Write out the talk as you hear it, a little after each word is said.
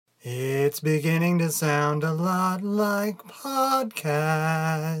It's beginning to sound a lot like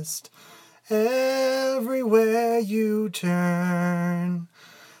podcast. Everywhere you turn.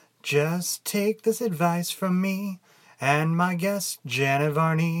 Just take this advice from me and my guest, Janet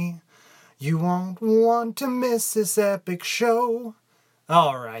Varney. You won't want to miss this epic show.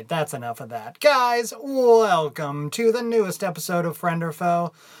 All right, that's enough of that. Guys, welcome to the newest episode of Friend or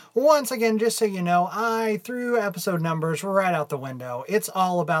Foe. Once again, just so you know, I threw episode numbers right out the window. It's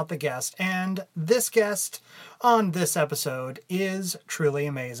all about the guest, and this guest on this episode is truly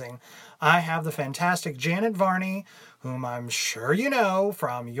amazing. I have the fantastic Janet Varney, whom I'm sure you know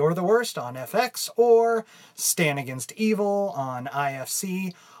from You're the Worst on FX or Stand Against Evil on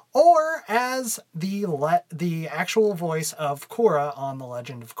IFC, or as the actual voice of Korra on The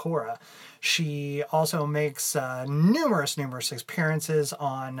Legend of Korra. She also makes numerous appearances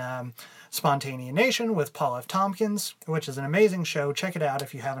on Spontanea Nation with Paul F. Tompkins, which is an amazing show. Check it out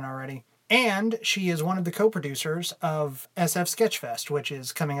if you haven't already. And she is one of the co-producers of SF Sketchfest, which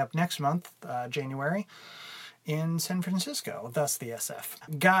is coming up next month, January, in San Francisco, thus the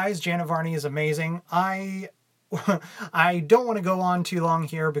SF. Guys, Janet Varney is amazing. I don't want to go on too long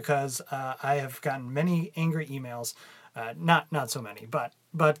here because I have gotten many angry emails. Not so many, but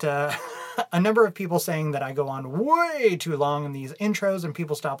a number of people saying that I go on way too long in these intros and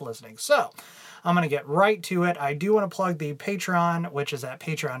people stop listening. So I'm going to get right to it. I do want to plug the Patreon, which is at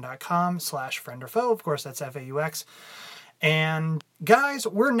patreon.com/friendorfoe. Of course, that's FAUX. And guys,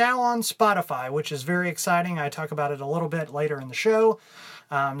 we're now on Spotify, which is very exciting. I talk about it a little bit later in the show.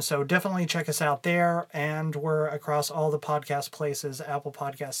 So definitely check us out there. And we're across all the podcast places: Apple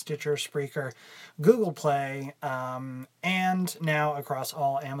Podcasts, Stitcher, Spreaker, Google Play, and now across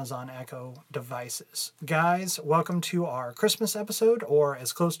all Amazon Echo devices. Guys, welcome to our Christmas episode, or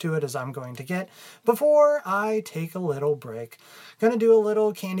as close to it as I'm going to get before I take a little break. Gonna do a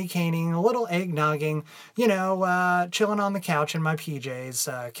little candy caning, a little eggnogging, chilling on the couch in my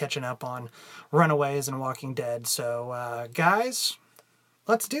PJs, catching up on Runaways and Walking Dead. So, guys,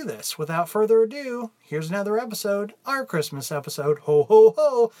 let's do this. Without further ado, here's another episode, our Christmas episode, ho ho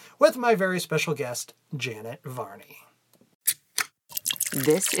ho, with my very special guest, Janet Varney.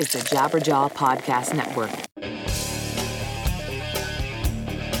 This is the Jabberjaw Podcast Network.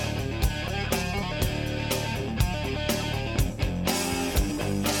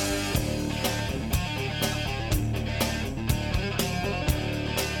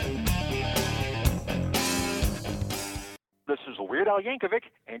 This is Weird Al Yankovic,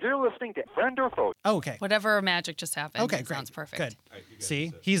 and you're listening to Friend or Foe. Okay. Whatever magic just happened. Okay, It great. Sounds perfect. Good.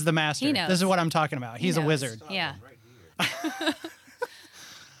 See? He's the master. He knows. This is what I'm talking about. He's a knows. wizard. Yeah.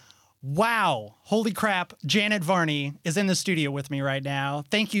 Wow. Holy crap. Janet Varney is in the studio with me right now.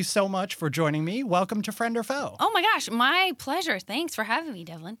 Thank you so much for joining me. Welcome to Friend or Foe. Oh my gosh, my pleasure. Thanks for having me,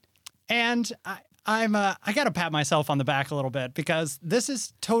 Devlin. And I got to pat myself on the back a little bit because this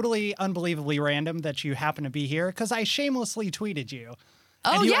is totally unbelievably random that you happen to be here because I shamelessly tweeted you.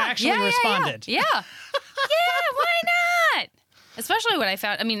 Oh, and you yeah. actually responded. Yeah. Yeah, why not? Especially when I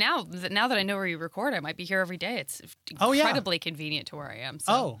found, now that I know where you record, I might be here every day. It's incredibly convenient to where I am.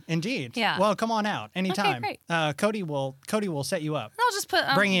 So. Oh, indeed. Yeah. Well, come on out anytime. Okay, great. Cody will set you up. I'll just put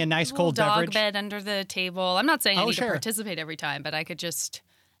bring you a nice cold dog beverage. bed under the table. I'm not saying I need sure. to participate every time, but I could just.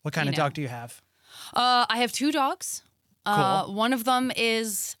 What kind of dog do you have? I have two dogs. Cool. One of them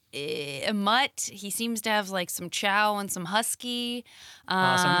is a mutt. He seems to have like some chow and some husky.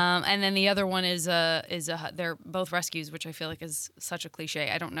 Awesome. And then the other one is they're both rescues, which I feel like is such a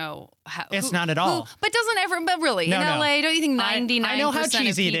cliche. I don't know how. It's not at all. But really, No, in no. LA, don't you think 99% I know how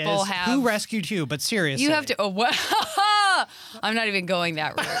cheesy of it people is. have. Who rescued you? But seriously. You have to. Oh, what? I'm not even going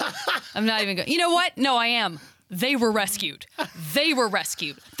that route. I'm not even going. You know what? No, I am. They were rescued.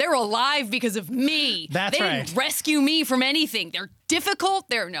 They're alive because of me. That's they right. didn't rescue me from anything. They're difficult.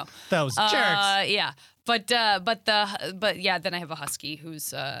 No. Those jerks. Yeah. But yeah. Then I have a husky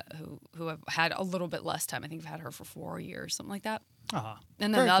who's who I've had a little bit less time. I think I've had her for 4 years, something like that. And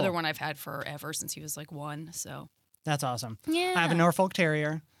then Very the other cool. one I've had forever since he was like 1. So That's awesome. Yeah. I have a Norfolk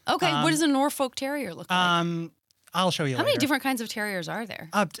Terrier. okay. What does a Norfolk Terrier look like? I'll show you How later. many different kinds of terriers are there?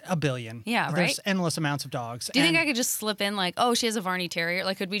 A billion. Yeah, right? There's endless amounts of dogs. Do you think I could just slip in like, oh, she has a Varney Terrier?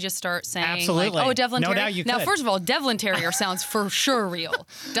 Like, could we just start saying, Absolutely. like, oh, Devlin No Terrier? doubt you Now, could. first of all, Devlin Terrier sounds for sure real,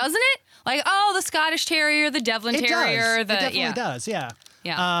 doesn't it? Like, oh, the Scottish Terrier, the Devlin It Terrier. does. It definitely does, yeah.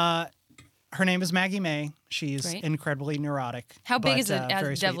 Yeah. Her name is Maggie May. She's Great. incredibly neurotic. How big but, is a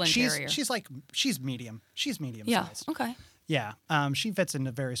very sweet. Devlin Terrier? She's medium. She's medium Yeah. sized. Okay. Yeah, she fits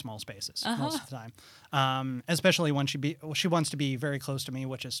into very small spaces most of the time, especially when she wants to be very close to me,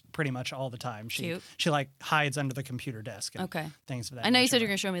 which is pretty much all the time. Cute. She like hides under the computer desk. And things of that. I know you nature. said you're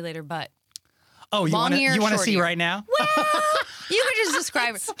going to show me later, but Oh, you want to see right now? you could just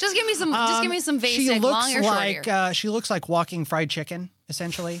describe it. Just give me some. Just give me some basic She looks long hair, short hair. she looks like walking fried chicken,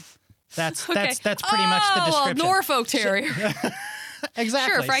 essentially. That's pretty much the description. Well, Norfolk Terrier.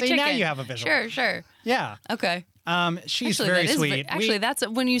 Exactly. Sure, fried See, chicken. now you have a visual. Sure. Yeah. Okay. She's Actually, very that is sweet. Actually, that's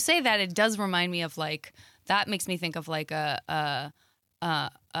when you say that, it does remind me of like that makes me think of like a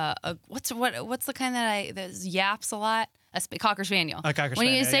what's the kind that yaps a lot? A Cocker Spaniel. A Cocker When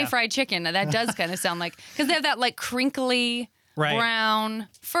you Spaniel, say yeah. fried chicken, that does kind of sound like because they have that like crinkly Right. brown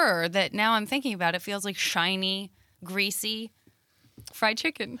fur that now I'm thinking about it feels like shiny, greasy. Fried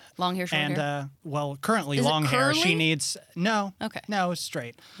chicken, long hair, short hair. And currently Is it long hair. She curly? needs no. Okay. No, it's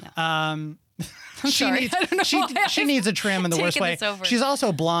straight. I'm She sorry. needs, I don't know why she I've needs a trim in the worst taken way. this over. She's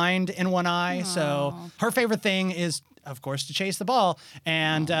also blind in one eye, so her favorite thing is, of course, to chase the ball.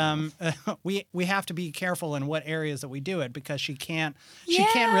 And we have to be careful in what areas that we do it because she can't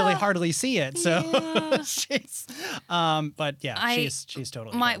really hardly see it. So she's but yeah, she's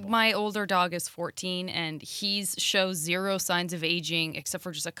totally adorable. My older dog is 14 and shows zero signs of aging except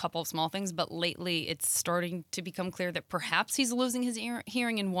for just a couple of small things. But lately, it's starting to become clear that perhaps he's losing his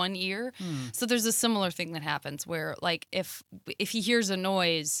hearing in one ear. So there's a similar thing that happens where, like, if he hears a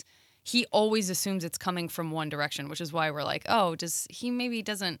noise, he always assumes it's coming from one direction, which is why we're like, oh,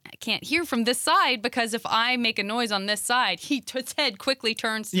 can't hear from this side because if I make a noise on this side, his head quickly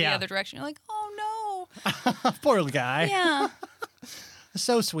turns to the other direction. You're like, oh no. Poor guy. Yeah.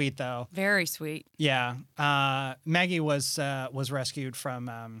 So sweet though. Very sweet. Yeah. Maggie was rescued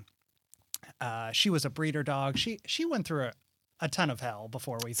from. She was a breeder dog. She went through a ton of hell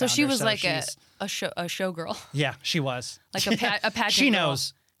before we So found she her. was like a showgirl. Yeah, she was. Like a pageant She girl.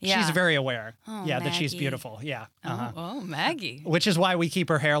 knows. Yeah. She's very aware. Oh, that she's Maggie. beautiful. Yeah. Uh-huh. Oh, Maggie. Which is why we keep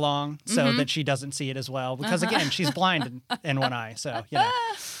her hair long so that she doesn't see it as well. Because again, she's blind in one eye, so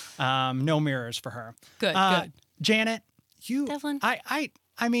no mirrors for her. Good. Janet, Devlin?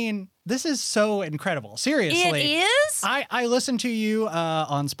 I mean, this is so incredible. Seriously, It is? I listen to you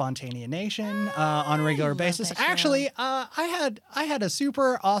on Spontanea Nation on a regular basis. that show. Actually, I had a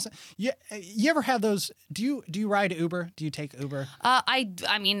super awesome. You ever have those? Do you ride Uber? Do you take Uber?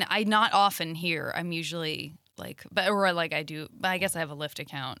 I mean, I not often here. I'm usually I do. But I guess I have a Lyft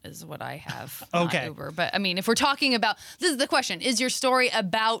account is what I have. Okay. Not Uber. But I mean, if we're talking about, this is the question: is your story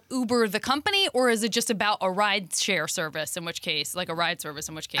about Uber the company, or is it just about a ride share service? In which case, like a ride service.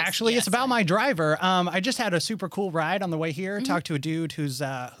 In which case, Actually, yes, it's about my driver. I just had a super cool ride on the way here. Talked to a dude who's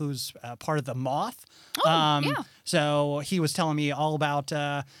part of the Moth. Oh, yeah. So he was telling me all about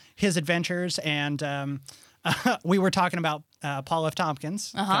his adventures, and we were talking about Paul F.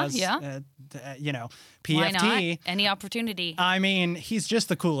 Tompkins. Yeah. PFT. Why not? Any opportunity. I mean, he's just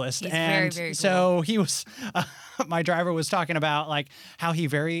the coolest. He's and very, very cool. so he was, my driver was talking about like how he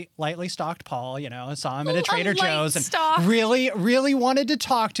very lightly stalked Paul, saw him at a Trader Joe's and really, really wanted to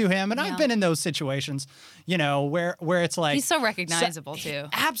talk to him. And I've been in those situations, where it's like. He's so recognizable too.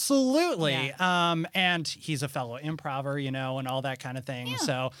 Absolutely. Yeah. And he's a fellow improver, and all that kind of thing. Yeah.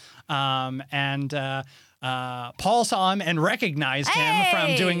 So, Paul saw him and recognized him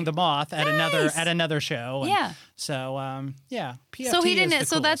from doing the Moth at another show. And Yeah. So PFT So he didn't. is the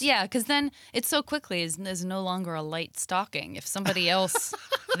So that's coolest. because then it's so quickly is no longer a light stalking. If somebody else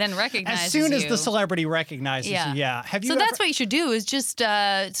then recognizes As soon as you. the celebrity recognizes you, Have you So ever, that's what you should do is just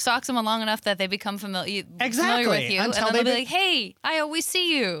stalk someone long enough that they become familiar with Exactly. you, Until and then they'll they be like, "Hey, I always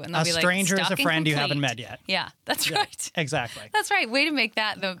see you," and they'll a be like, stranger is a "Stalking friend you haven't complete." met yet. Yeah, that's right. Exactly. That's right. Way to make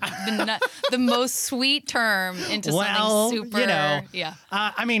that the most sweet term into Well, something super. Yeah.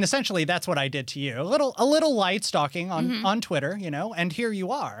 I mean, essentially, that's what I did to you. A little light stalking on Twitter, and here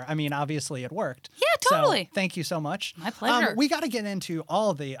you are. I mean, obviously, it worked. Yeah, totally. So, thank you so much. My pleasure. We got to get into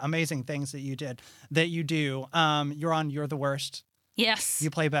all the amazing things that you do. You're on You're the Worst. Yes. You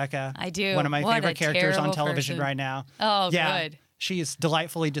play Becca. I do. One of my What favorite a characters on terrible television person. right now. Oh, yeah, good. She's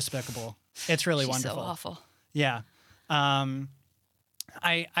delightfully despicable. It's really She's wonderful. so awful. Yeah.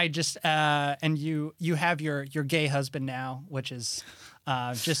 I just and you have your gay husband now, which is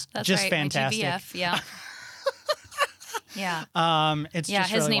just That's just right. fantastic. My GBF, yeah. Yeah. It's Yeah,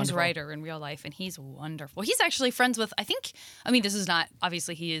 just his really name's wonderful. Ryder in real life, and he's wonderful. He's actually friends with, this is not,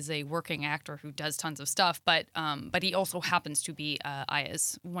 obviously he is a working actor who does tons of stuff, but he also happens to be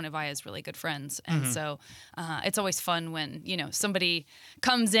one of Aya's really good friends. And so it's always fun when, somebody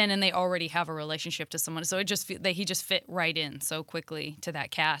comes in and they already have a relationship to someone. So he just fit right in so quickly to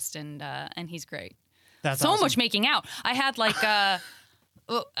that cast, and he's great. That's so awesome. much making out. I had like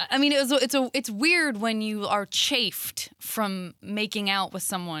I mean, it's weird when you are chafed from making out with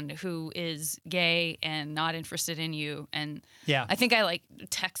someone who is gay and not interested in you. And Yeah. I think I like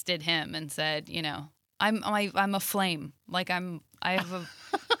texted him and said, you know, I'm a flame. Like I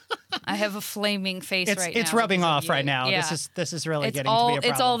have a flaming face right now. It's rubbing because of off you. right now. Yeah. This is really It's getting all to be a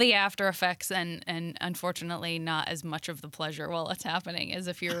problem. it's all the after effects and unfortunately not as much of the pleasure while it's happening as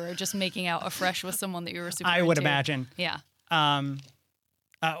if you're just making out afresh with someone that you were super I would into. imagine. Yeah.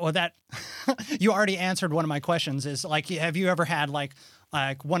 Well, that you already answered one of my questions. Is like, have you ever had like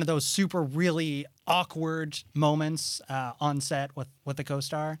one of those super really awkward moments on set with a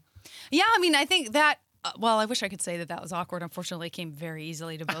co-star? Yeah, I mean, I think that. Well, I wish I could say that was awkward. Unfortunately, it came very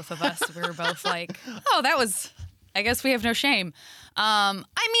easily to both of us. We were both like, "Oh, that was." I guess we have no shame. I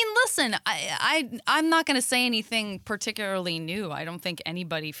mean, listen, I'm not going to say anything particularly new. I don't think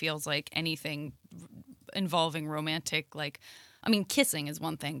anybody feels like anything involving romantic, like. I mean, kissing is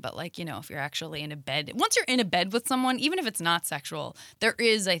one thing, but like, you know, if you're actually in a bed, once you're in a bed with someone, even if it's not sexual, there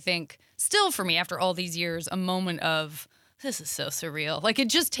is, I think, still for me after all these years, a moment of this is so surreal. Like it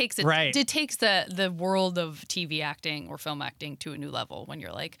just takes it. Right. It takes the world of TV acting or film acting to a new level when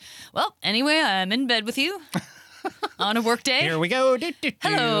you're like, well, anyway, I'm in bed with you on a work day. Here we go. Do, do, do.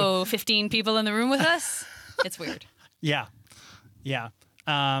 Hello, 15 people in the room with us. It's weird. Yeah.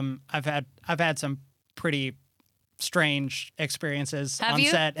 I've had some pretty strange experiences Have on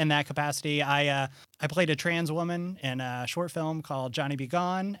you? set in that capacity. I played a trans woman in a short film called Johnny Be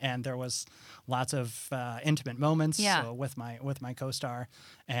Gone, and there was lots of intimate moments with my co-star,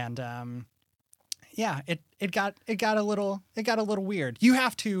 and it got a little weird. You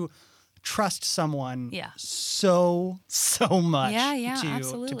have to trust someone so much to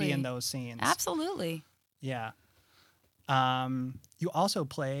absolutely. be in those scenes. Absolutely. Yeah. You also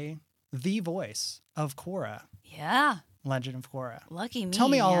play the voice of Korra. Yeah. Legend of Korra. Lucky me. Tell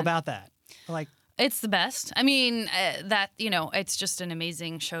me all man. about that. Like, It's the best. I mean, it's just an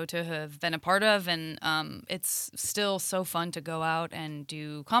amazing show to have been a part of. And it's still so fun to go out and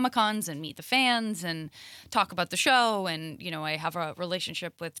do Comic-Cons and meet the fans and talk about the show. And, you know, I have a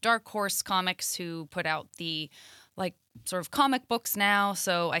relationship with Dark Horse Comics who put out the like sort of comic books now,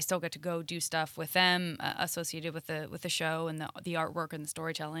 so I still get to go do stuff with them associated with the show and the artwork and the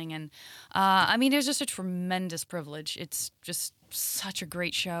storytelling. And I mean, it was just a tremendous privilege. It's just such a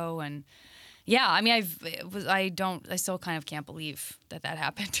great show, and yeah, I mean, I still kind of can't believe that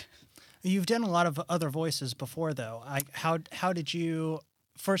happened. you've done a lot of other voices before, though. How did you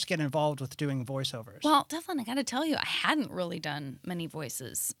first get involved with doing voiceovers? Well, Devlin, I got to tell you, I hadn't really done many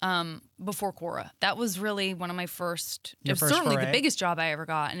voices before Korra. That was really one of my first. Your It was first certainly foray? the biggest job I ever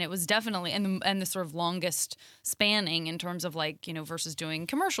got, and it was definitely and the sort of longest spanning in terms of like, you know, versus doing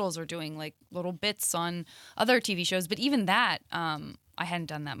commercials or doing like little bits on other TV shows. But even that, I hadn't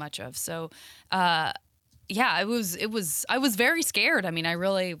done that much of. So, yeah, it was. I was very scared. I mean, I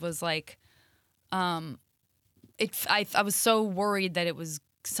really was like, I was so worried that it was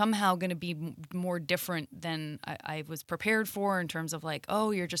somehow going to be more different than I was prepared for in terms of like, oh,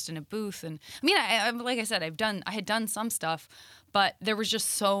 you're just in a booth. And I mean, I like I said, I had done some stuff, but there was just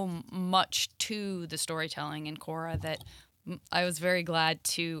so much to the storytelling in Korra that I was very glad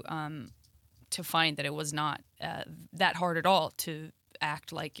to find that it was not that hard at all to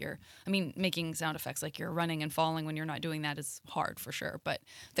act like making sound effects like you're running and falling when you're not doing that is hard for sure. But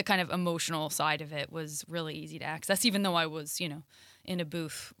the kind of emotional side of it was really easy to access, even though I was, you know, in a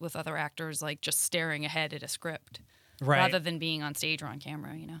booth with other actors, like just staring ahead at a script rather than being on stage or on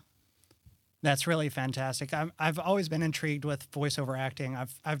camera, you know. That's really fantastic. I've always been intrigued with voiceover acting.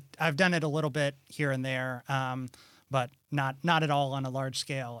 I've done it a little bit here and there, but not at all on a large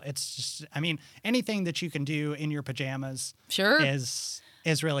scale. It's just, I mean, anything that you can do in your pajamas is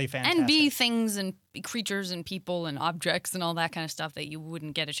really fantastic. And be things and creatures and people and objects and all that kind of stuff that you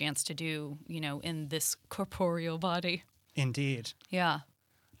wouldn't get a chance to do, you know, in this corporeal body. Indeed. Yeah.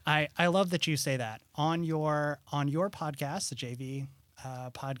 I love that you say that on your podcast, the JV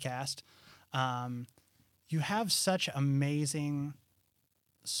podcast. You have such amazing,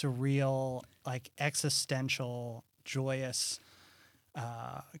 surreal, like existential, joyous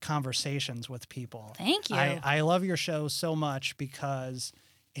conversations with people. Thank you. I love your show so much because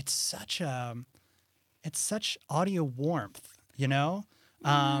it's such audio warmth, you know?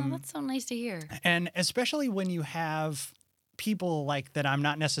 That's so nice to hear. And especially when you have people like that I'm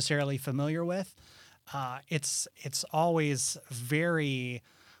not necessarily familiar with, it's always very,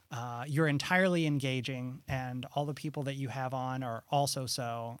 you're entirely engaging, and all the people that you have on are also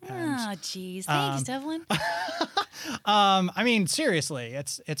so. And, Oh, geez. Thanks, Devlin. I mean, seriously,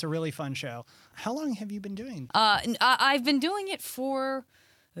 it's a really fun show. How long have you been doing? I've been doing it for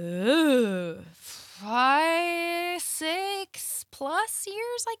 5, 6 plus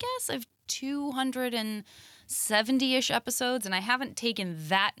years, I guess. I've 270-ish episodes, and I haven't taken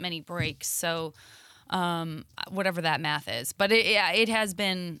that many breaks. So, whatever that math is, but it has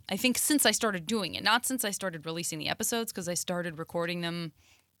been, I think, since I started doing it, not since I started releasing the episodes, because I started recording them,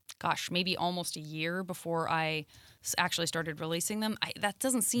 gosh, maybe almost a year before I actually started releasing them. That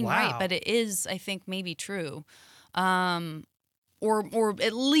doesn't seem right, but it is, I think, maybe true. Or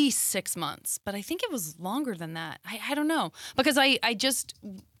at least 6 months, but I think it was longer than that. I don't know, because I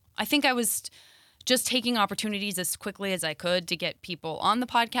think I was just taking opportunities as quickly as I could to get people on the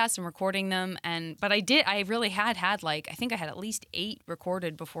podcast and recording them. But I really had like, I think I had at least 8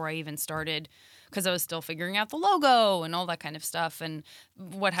 recorded before I even started, because I was still figuring out the logo and all that kind of stuff. And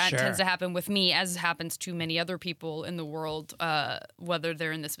what tends to happen with me, as happens to many other people in the world, whether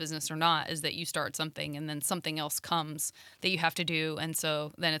they're in this business or not, is that you start something and then something else comes that you have to do. And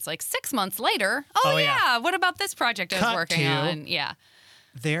so then it's like 6 months later, what about this project I was working on? Yeah.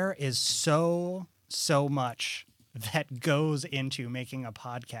 There is so much that goes into making a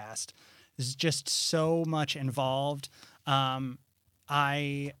podcast. There's just so much involved. There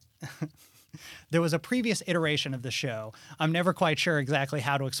was a previous iteration of the show. I'm never quite sure exactly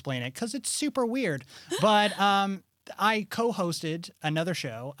how to explain it because it's super weird. But I co-hosted another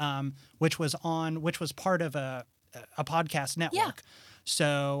show, which was part of a podcast network. Yeah.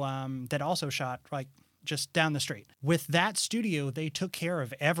 So that also shot like just down the street. With that studio, they took care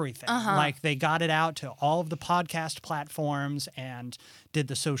of everything. Like they got it out to all of the podcast platforms and did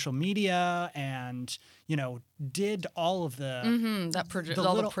the social media and, did all of the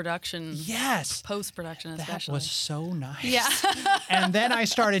the production. Yes. Post-production especially. That was so nice. Yeah. And then I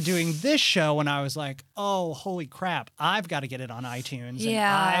started doing this show and I was like, oh, holy crap. I've got to get it on iTunes.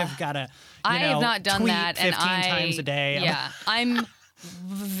 Yeah. And I've got to, I have not done tweet that. 15 times a day. Yeah. I'm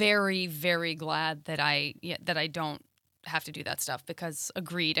very, very glad that I don't have to do that stuff, because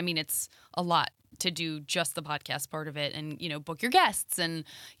agreed. I mean, it's a lot to do just the podcast part of it and, book your guests and,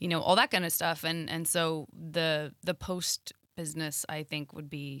 all that kind of stuff. And so the post business, I think, would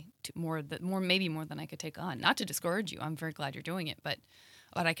be maybe more than I could take on. Not to discourage you. I'm very glad you're doing it, but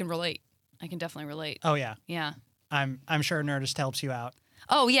I can relate. I can definitely relate. Oh yeah. Yeah. I'm sure Nerdist helps you out.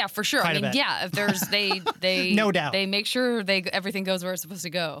 Oh yeah, for sure. Quite I mean, yeah, if there's they no doubt. They make sure everything goes where it's supposed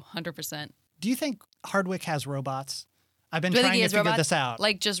to go. 100%. Do you think Hardwick has robots? I've been Do you trying think he to has figure robots? this out.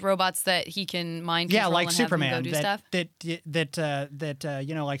 Like just robots that he can mind control like and Superman. have them go do stuff? That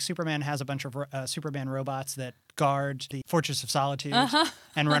like Superman has a bunch of Superman robots that guard the Fortress of Solitude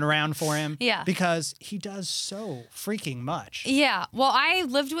and run around for him. Yeah. Because he does so freaking much. Yeah. Well, I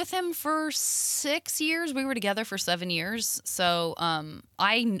lived with him for 6 years. We were together for 7 years. So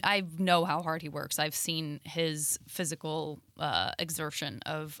I know how hard he works. I've seen his physical exertion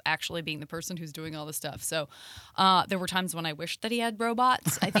of actually being the person who's doing all the stuff. So there were times when I wished that he had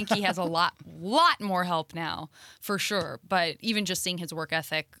robots. I think he has a lot more help now, for sure. But even just seeing his work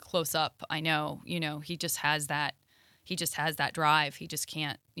ethic close up, I know, he just has that. He just has that drive. He just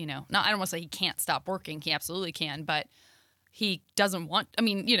can't, I don't want to say he can't stop working. He absolutely can, but he doesn't want. I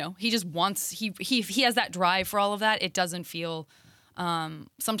mean, he just wants. He has that drive for all of that. It doesn't feel.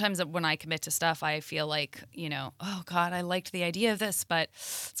 Sometimes when I commit to stuff, I feel like, oh God, I liked the idea of this, but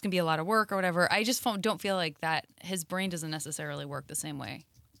it's gonna be a lot of work or whatever. I just don't feel like that. His brain doesn't necessarily work the same way.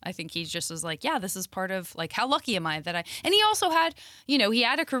 I think he just was like, yeah, this is part of, like, how lucky am I that and he also had, he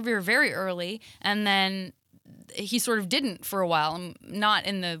had a career very early, and then he sort of didn't for a while, not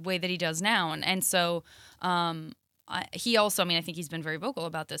in the way that he does now. And so, he also, I think he's been very vocal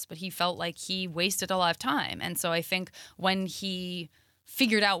about this, but he felt like he wasted a lot of time. And so I think when he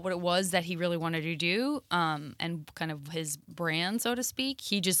figured out what it was that he really wanted to do, and kind of his brand, so to speak,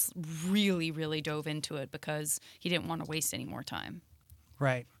 he just really, really dove into it because he didn't want to waste any more time.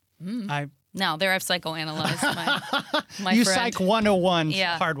 Right. Now, there I've psychoanalyzed my you friend. Psych 101,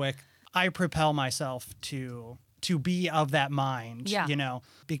 Yeah. Hardwick. I propel myself to be of that mind,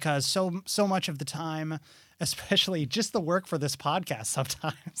 because so much of the time, especially just the work for this podcast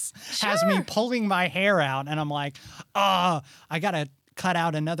sometimes, has me pulling my hair out, and I'm like, I got to cut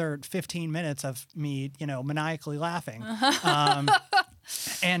out another 15 minutes of me, maniacally laughing.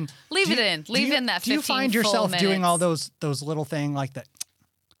 And Leave in that 15 Do you find full yourself minutes. doing all those little things like that?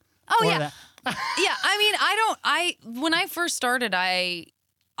 Oh, yeah. Yeah, when I first started, I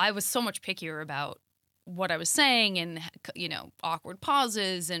was so much pickier about what I was saying and, awkward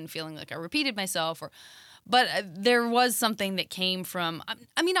pauses and feeling like I repeated myself. there was something that came from,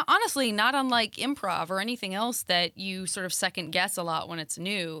 I mean, honestly, not unlike improv or anything else that you sort of second guess a lot when it's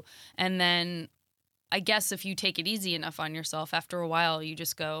new. And then I guess if you take it easy enough on yourself, after a while, you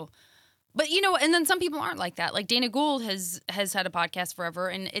just go, but and then some people aren't like that. Like Dana Gould has had a podcast forever,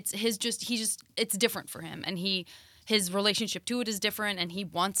 and it's it's different for him. And his relationship to it is different, and he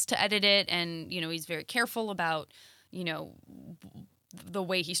wants to edit it. And, he's very careful about, the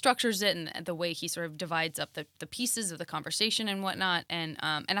way he structures it and the way he sort of divides up the pieces of the conversation and whatnot. And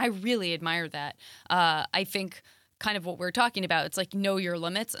I really admire that. I think kind of what we're talking about, it's like know your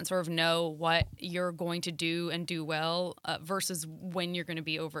limits and sort of know what you're going to do and do well versus when you're going to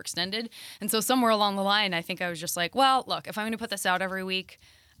be overextended. And so somewhere along the line, I think I was just like, well, look, if I'm going to put this out every week,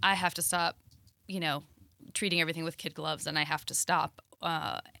 I have to stop, treating everything with kid gloves, and I have to stop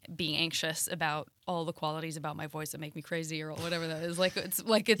being anxious about all the qualities about my voice that make me crazy or whatever that is.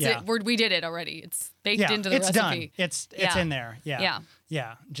 We did it already. It's baked into the recipe. Done. It's in there. Yeah.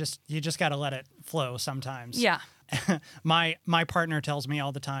 You just got to let it flow sometimes. Yeah. My partner tells me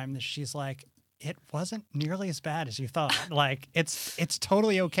all the time that she's like, it wasn't nearly as bad as you thought. Like it's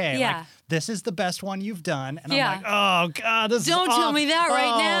totally okay. Yeah. Like this is the best one you've done. And I'm like, oh God, this Don't is tell me that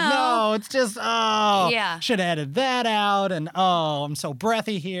right now. No, it's just should have edited that out, and I'm so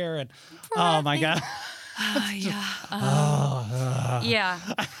breathy here, and oh my God. Yeah.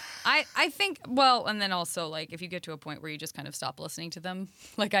 I think, well, and then also like if you get to a point where you just kind of stop listening to them,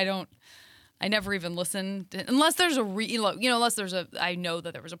 like I never even listened unless there's I know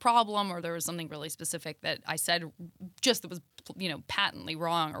that there was a problem or there was something really specific that I said just that was, patently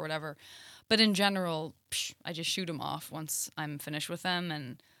wrong or whatever. But in general, I just shoot them off once I'm finished with them.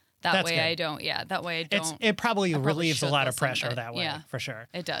 And that way I don't. It probably relieves a lot of pressure that way, for sure.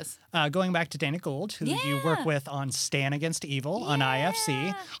 It does. Going back to Dana Gould, who you work with on Stan Against Evil on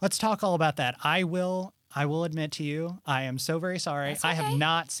IFC. Let's talk all about that. I will admit to you, I am so very sorry. That's okay. I have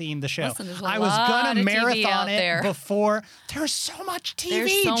not seen the show. Listen, there's a I was lot gonna of marathon TV out it there. before. There's so much TV.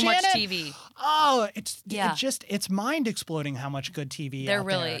 There's so Janet. much TV. Oh, it's mind exploding how much good TV They're out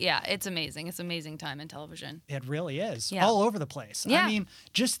really, there. yeah, it's amazing. It's amazing time in television. It really is. Yeah. All over the place. Yeah. I mean,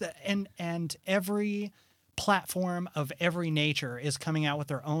 just and every platform of every nature is coming out with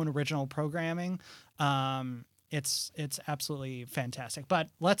their own original programming. It's absolutely fantastic. But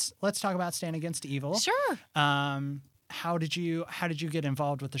let's talk about Stand Against Evil. Sure. How did you get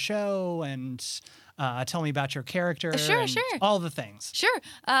involved with the show, and tell me about your character? Sure. All the things. Sure.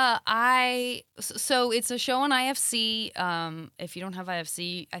 So it's a show on IFC. If you don't have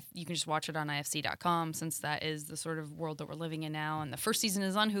IFC, you can just watch it on IFC.com, since that is the sort of world that we're living in now. And the first season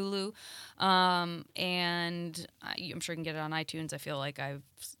is on Hulu. And I'm sure you can get it on iTunes. I feel like I've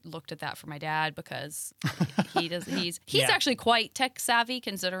looked at that for my dad because he's actually quite tech savvy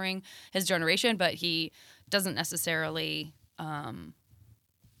considering his generation, but he doesn't necessarily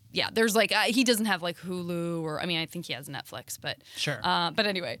there's like he doesn't have like Hulu, or I think he has Netflix, but sure. But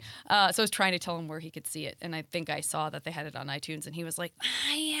anyway, so I was trying to tell him where he could see it, and I think I saw that they had it on iTunes, and he was like,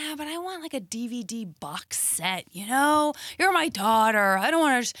 "Yeah, but I want like a DVD box set. You're my daughter. I don't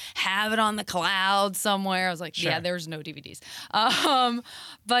want to just have it on the cloud somewhere." I was like, Sure. "Yeah, there's no DVDs."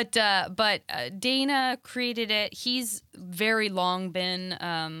 But Dana created it. He's very long been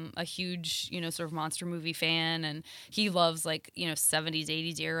a huge sort of monster movie fan, and he loves like 70s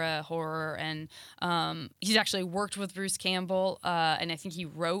 80s era horror, and he's actually worked with Bruce Campbell, and I think he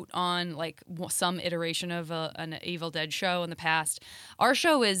wrote on like some iteration of an Evil Dead show in the past. Our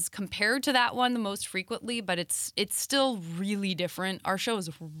show is compared to that one the most frequently, but it's still really different. Our show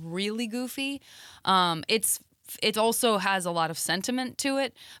is really goofy. It also has a lot of sentiment to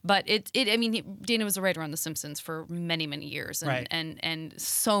it, but Dana was a writer on The Simpsons for many, many years, and, right. and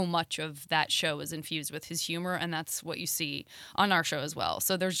so much of that show is infused with his humor, and that's what you see on our show as well.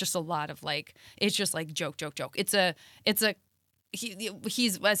 So there's just a lot of like, it's just like joke.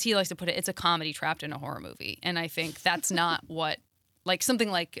 He's, as he likes to put it, it's a comedy trapped in a horror movie, and I think that's not what, like something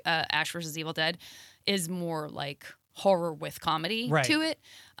like Ash vs. Evil Dead is more like horror with comedy to it.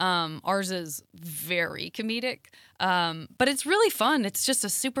 Ours is very comedic, but it's really fun. It's just a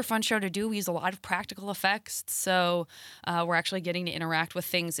super fun show to do. We use a lot of practical effects, so we're actually getting to interact with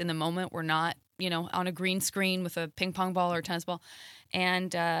things in the moment. We're not, on a green screen with a ping pong ball or a tennis ball.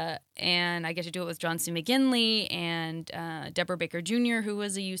 And I get to do it with John C. McGinley and Deborah Baker Jr., who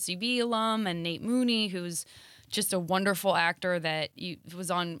was a UCB alum, and Nate Mooney, who's just a wonderful actor that was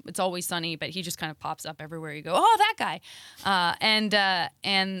on It's Always Sunny, but he just kind of pops up everywhere you go. Oh, that guy. And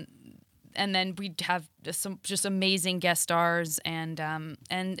then we have some just amazing guest stars, and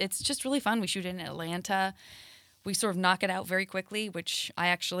it's just really fun. We shoot in Atlanta. We sort of knock it out very quickly, which I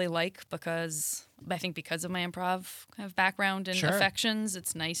actually like because I think because of my improv kind of background and Sure. affections,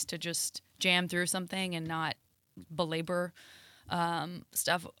 it's nice to just jam through something and not belabor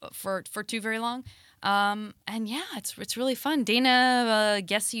stuff for too very long. And yeah, it's really fun. Dana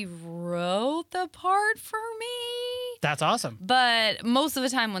Gessie wrote the part for me. That's awesome. But most of the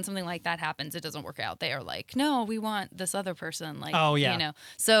time when something like that happens, it doesn't work out. They are like, no, we want this other person. Like, Oh, yeah. You know,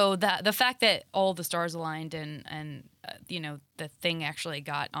 so the fact that all the stars aligned and you know, the thing actually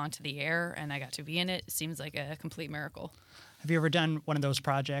got onto the air and I got to be in it seems like a complete miracle. Have you ever done one of those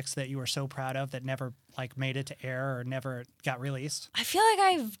projects that you were so proud of that never like made it to air or never got released? I feel like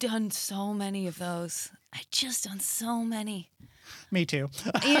I've done so many of those. I just done so many. Me too.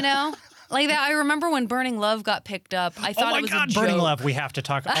 You know? Like that, I remember when Burning Love got picked up. I thought Oh my it was God, a joke. Burning Love. We have to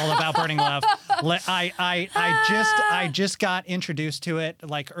talk all about Burning Love. I just got introduced to it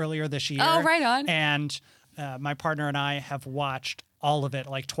like earlier this year. Oh, right on. And my partner and I have watched all of it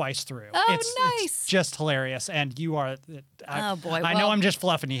like twice through. Oh, it's nice. just hilarious. And you are. Oh, boy. I know Well, I'm just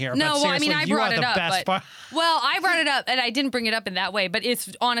fluffing you here. No, but well, I seriously, mean, I you brought are it the up, best part. well, I brought it up, and I didn't bring it up in that way, but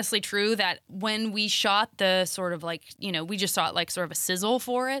it's honestly true that when we shot the sort of like, you know, we just shot like sort of a sizzle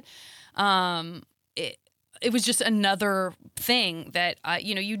for it, it was just another thing that,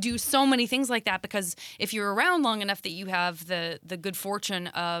 you know, you do so many things like that because if you're around long enough that you have the good fortune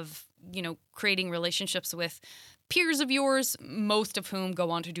of, you know, creating relationships with peers of yours, most of whom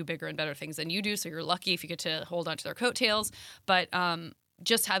go on to do bigger and better things than you do. So you're lucky if you get to hold on to their coattails. But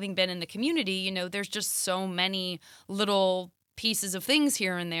just having been in the community, you know, there's just so many little pieces of things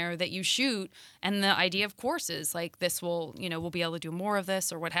here and there that you shoot. And the idea, of course, is like this will, you know, we'll be able to do more of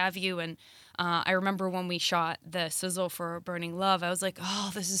this or what have you. And I remember when we shot the sizzle for Burning Love, I was like, oh,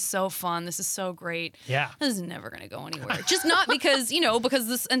 this is so fun. This is so great. Yeah. This is never going to go anywhere. Just not because, you know, because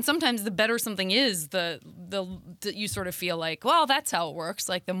this, and sometimes the better something is, the you sort of feel like, well, that's how it works.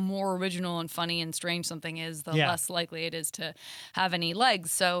 Like the more original and funny and strange something is, the less likely it is to have any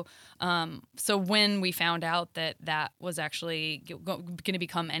legs. So, so when we found out that that was actually going to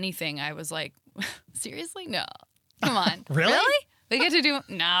become anything, I was like, seriously? No. Come on. Really? We get to do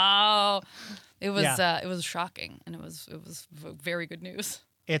no. It was Yeah. it was shocking, and it was very good news.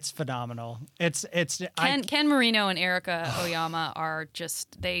 It's phenomenal. It's Ken Marino and Erica Oyama are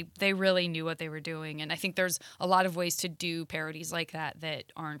just they really knew what they were doing, and I think there's a lot of ways to do parodies like that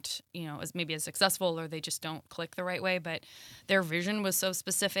aren't, you know, as maybe as successful, or they just don't click the right way. But their vision was so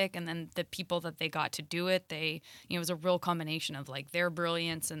specific, and then the people that they got to do it, they, you know, it was a real combination of like their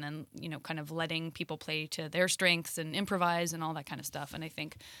brilliance and then, you know, kind of letting people play to their strengths and improvise and all that kind of stuff. And I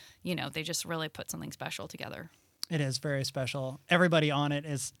think, you know, they just really put something special together. It is very special. Everybody on it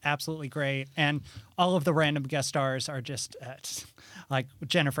is absolutely great. And all of the random guest stars are just like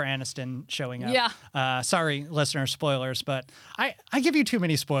Jennifer Aniston showing up. Yeah. Sorry, listener, spoilers, but I give you too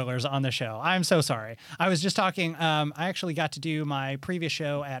many spoilers on the show. I'm so sorry. I was just talking. I actually got to do my previous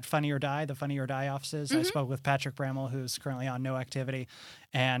show at Funny or Die, the Funny or Die offices. I spoke with Patrick Bramall, who's currently on No Activity.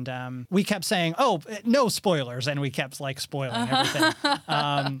 And we kept saying, oh, no spoilers. And we kept like spoiling everything.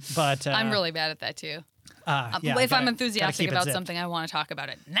 But I'm really bad at that too. yeah, if I'm gotta enthusiastic keep it about zipped. something, I want to talk about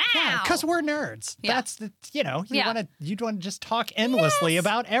it now. Yeah, because we're nerds. Yeah. That's the, you know, you Yeah. want to just talk endlessly Yes.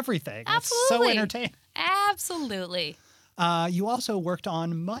 about everything. It's so Absolutely. entertaining. Absolutely. You also worked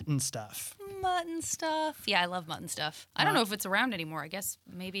on Mutton Stuff. Mutton stuff. Yeah, I love mutton stuff. I don't know if it's around anymore. I guess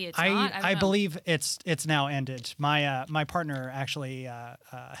maybe it's not. I I don't know. believe it's now ended. My partner actually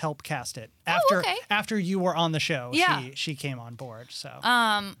helped cast it okay. after you were on the show. Yeah. She came on board. So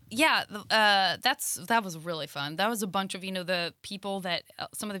that was really fun. That was a bunch of, you know, the people that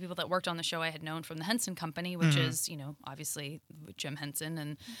some of the people that worked on the show I had known from the Henson Company, which is, you know, obviously Jim Henson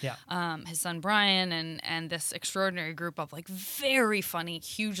and his son Brian and this extraordinary group of like very funny,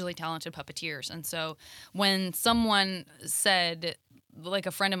 hugely talented puppeteers. And so when someone said, like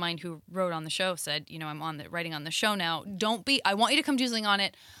a friend of mine who wrote on the show said, you know, I'm writing on the show now. I want you to come do something on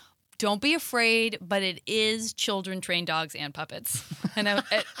it. Don't be afraid, but it is children, trained dogs, and puppets. And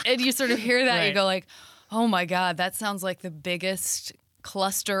you sort of hear that, Right. you go like, oh my God, that sounds like the biggest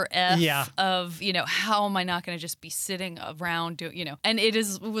cluster F of, you know, how am I not going to just be sitting around doing, you know, and it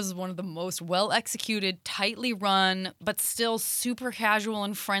was one of the most well executed, tightly run, but still super casual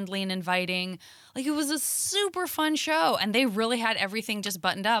and friendly and inviting. Like it was a super fun show, and they really had everything just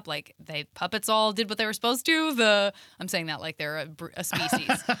buttoned up. Like puppets all did what they were supposed to. I'm saying that like they're a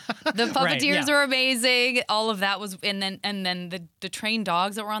species. The puppeteers Right, yeah. are amazing. All of that was, and then the trained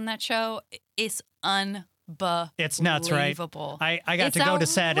dogs that were on that show is unbelievable. It's nuts, right? I got to go to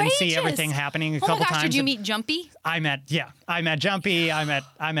set and see everything happening a couple Oh my gosh, times. did you meet Jumpy? I met Jumpy. I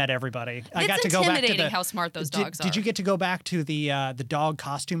met everybody. I got to go back to intimidating how smart those dogs are. Did you get to go back to the dog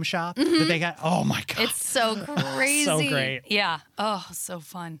costume shop that they got? Oh my god, it's so crazy. So great. Yeah. Oh, so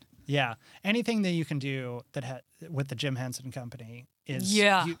fun. Yeah. Anything that you can do with the Jim Henson Company is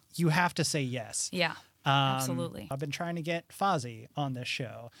you have to say yes. Yeah. Absolutely. I've been trying to get Fozzie on this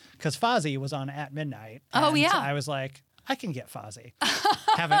show because Fozzie was on At Midnight. Oh, yeah. I was like, I can get Fozzie.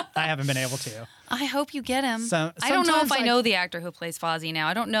 I haven't been able to. I hope you get him. So, I don't know if I know the actor who plays Fozzie now.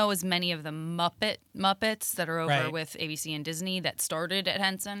 I don't know as many of the Muppets that are over with ABC and Disney that started at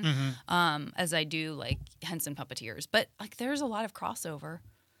Henson as I do like Henson Puppeteers. But like, there's a lot of crossover.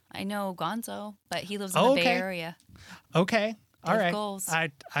 I know Gonzo, but he lives in the Bay Area. Okay. All right. Goals.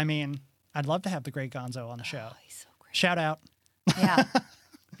 I mean, I'd love to have the great Gonzo on the show. Oh, he's so great. Shout out. Yeah.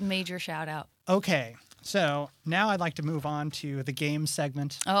 Major shout out. Okay. So now I'd like to move on to the game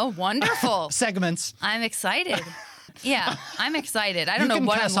segment. Oh, wonderful. Segments. I'm excited. Yeah, I'm excited. I don't know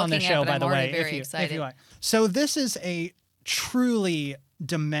what I'm looking on the show, at, but by I'm the already way, very excited. if you like. So this is a truly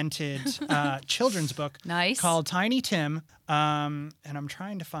demented children's book called Tiny Tim. And I'm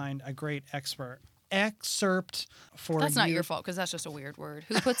trying to find a great excerpt for That's not your fault because that's just a weird word.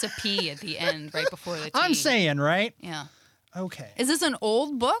 Who puts a P at the end right before the T? I'm saying, right? Yeah. Okay. Is this an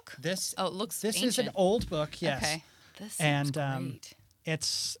old book? It looks This ancient. is an old book, yes. Okay. This seems great.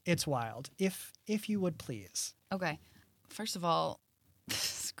 It's wild. If you would please. Okay. First of all,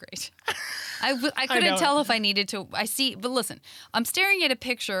 this is great. I couldn't tell if I needed to. But listen, I'm staring at a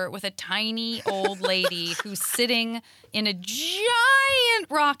picture with a tiny old lady who's sitting in a giant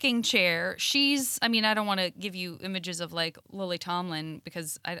rocking chair. I don't want to give you images of like Lily Tomlin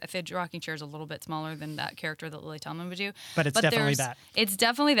because I think the rocking chair is a little bit smaller than that character that Lily Tomlin would do. But it's definitely that. It's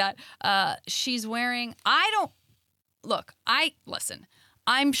definitely that. She's wearing, listen.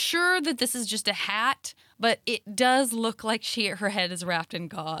 I'm sure that this is just a hat, but it does look like her head is wrapped in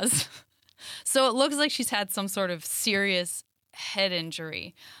gauze. So it looks like she's had some sort of serious head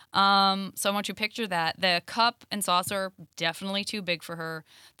injury. So I want you to picture that. The cup and saucer, definitely too big for her.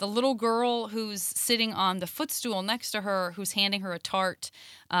 The little girl who's sitting on the footstool next to her, who's handing her a tart.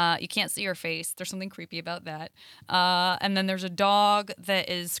 You can't see her face. There's something creepy about that. And then there's a dog that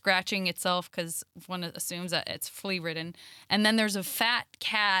is scratching itself because one assumes that it's flea-ridden. And then there's a fat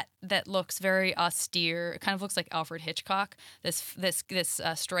cat that looks very austere. It kind of looks like Alfred Hitchcock. This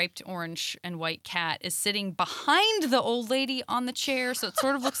striped orange and white cat is sitting behind the old lady on the chair, so it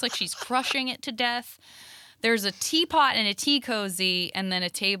sort of looks like she's crushing it to death. There's a teapot and a tea cozy, and then a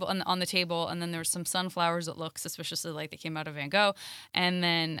table on the table, and then there's some sunflowers that look suspiciously like they came out of Van Gogh, and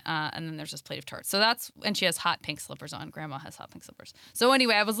then there's this plate of tarts. And she has hot pink slippers on. Grandma has hot pink slippers. So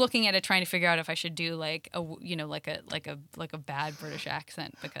anyway, I was looking at it trying to figure out if I should do like a bad British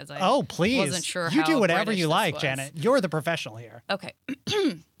accent because I wasn't sure. You how do whatever British you this like, was. Janet. You're the professional here. Okay.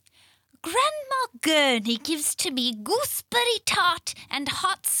 Grandma Gurney gives to me gooseberry tart and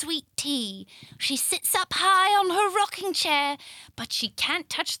hot sweet tea. She sits up high on her rocking chair, but she can't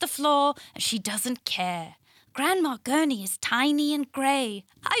touch the floor and she doesn't care. Grandma Gurney is tiny and grey.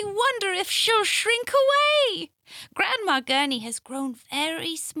 I wonder if she'll shrink away. Grandma Gurney has grown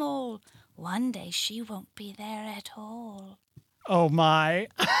very small. One day she won't be there at all. Oh my.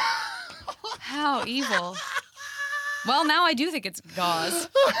 How evil. Well, now I do think it's gauze.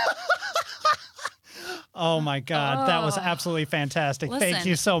 Oh my God, that was absolutely fantastic. Listen, thank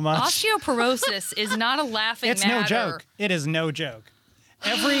you so much. Osteoporosis is not a laughing It's matter. no joke. It is no joke.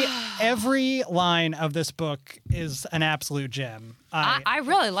 Every line of this book is an absolute gem. I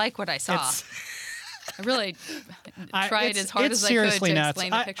really like what I saw. I really tried as hard as I could to explain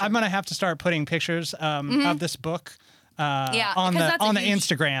the picture. I'm going to have to start putting pictures of this book on the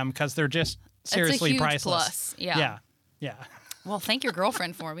Instagram because they're just seriously it's a huge priceless. Plus. Yeah. Well, thank your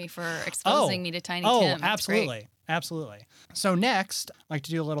girlfriend for me for exposing me to Tiny Tim. Oh, absolutely. Absolutely. So next, I like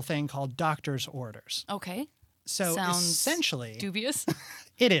to do a little thing called doctor's orders. Okay. So sounds essentially, dubious.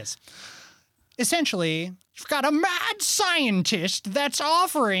 It is. Essentially, you've got a mad scientist that's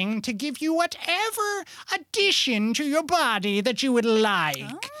offering to give you whatever addition to your body that you would like.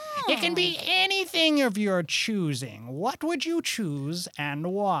 Oh. It can be anything of your choosing. What would you choose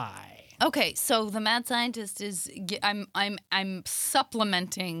and why? Okay, so the mad scientist is I'm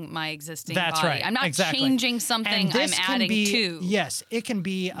supplementing my existing That's body. right. I'm not exactly. changing something. And this I'm can adding be, to. Yes, it can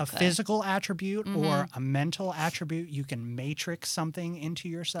be a physical attribute or a mental attribute. You can matrix something into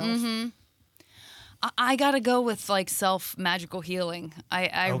yourself. I gotta go with like self magical healing.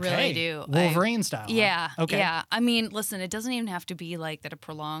 I really do. Wolverine style. Huh? Yeah. Okay. Yeah. I mean, listen, it doesn't even have to be like that it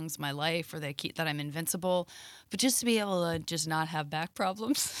prolongs my life or that I'm invincible, but just to be able to just not have back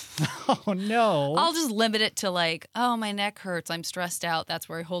problems. Oh no. I'll just limit it to like, oh, my neck hurts. I'm stressed out. That's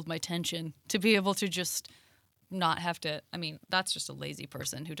where I hold my tension. To be able to just not have to. I mean, that's just a lazy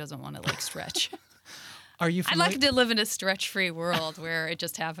person who doesn't want to like stretch. Are you I'd familiar? like to live in a stress-free world where it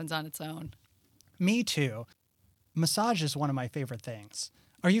just happens on its own. Me too. Massage is one of my favorite things.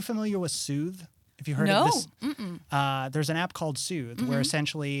 Are you familiar with Soothe? Have you heard of this? There's an app called Soothe where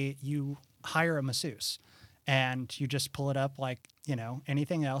essentially you hire a masseuse and you just pull it up like,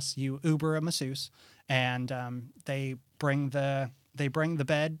 anything else. You Uber a masseuse and they bring the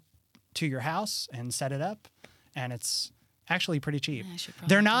bed to your house and set it up, and it's actually pretty cheap.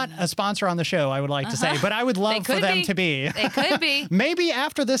 They're not a sponsor on the show, I would like to say, but I would love for them to be. They could be. Maybe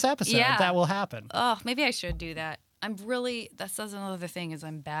after this episode, Yeah. that will happen. Oh, maybe I should do that. That's another thing is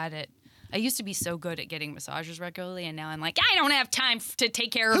I'm bad at. I used to be so good at getting massages regularly, and now I'm like, I don't have time to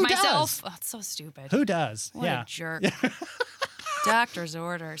take care of Who myself. does? Oh, it's so stupid. Who does? What a jerk. Doctor's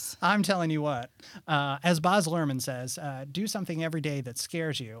orders. I'm telling you what, as Baz Luhrmann says, do something every day that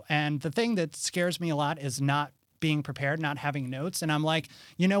scares you. And the thing that scares me a lot is not being prepared, not having notes. And I'm like,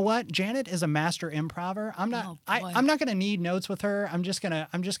 you know what? Janet is a master improver. I'm not. I'm not going to need notes with her. I'm just gonna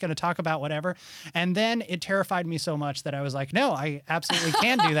talk about whatever. And then it terrified me so much that I was like, no, I absolutely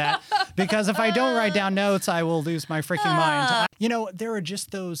can't do that because if I don't write down notes, I will lose my freaking mind. There are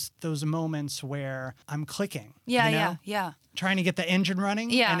just those moments where I'm clicking. Yeah. Trying to get the engine running,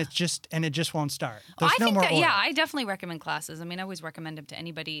 Yeah. and it just won't start. There's no I think more that, order. I definitely recommend classes. I mean, I always recommend them to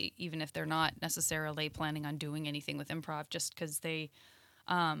anybody, even if they're not necessarily planning on doing anything with improv, just because they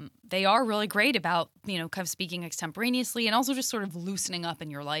are really great about, kind of speaking extemporaneously and also just sort of loosening up in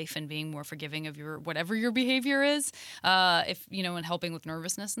your life and being more forgiving of whatever your behavior is, and helping with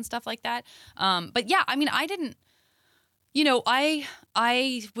nervousness and stuff like that. But yeah, I mean, I didn't.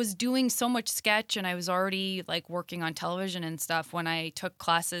 I was doing so much sketch and I was already like working on television and stuff when I took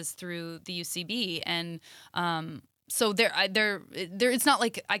classes through the UCB. And so it's not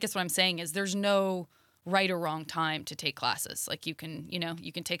like, I guess what I'm saying is there's no right or wrong time to take classes. Like you can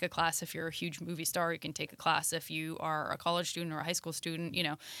take a class if you're a huge movie star. You can take a class if you are a college student or a high school student.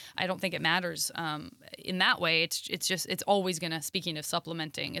 I don't think it matters in that way. It's always going to, speaking of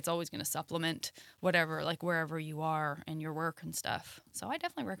supplementing, it's always going to supplement whatever, like wherever you are in your work and stuff. So I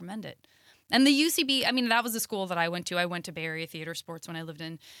definitely recommend it. And the UCB, I mean, that was the school that I went to. I went to Bay Area Theater Sports when I lived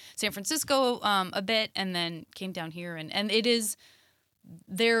in San Francisco a bit and then came down here. And it is,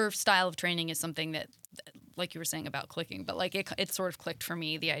 their style of training is something that, like you were saying about clicking, but like it sort of clicked for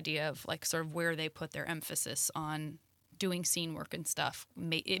me, the idea of like sort of where they put their emphasis on doing scene work and stuff.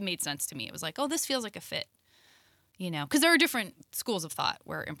 It made sense to me. It was like, oh, this feels like a fit, because there are different schools of thought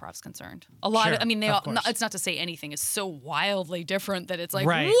where improv's concerned. A lot Sure, of, I mean, of course. it's not to say anything is so wildly different that it's like,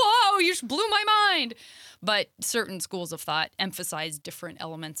 Right. whoa, you just blew my mind. But certain schools of thought emphasize different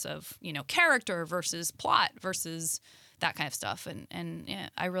elements of, character versus plot versus that kind of stuff. And yeah,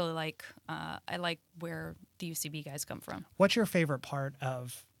 I really like where the UCB guys come from. What's your favorite part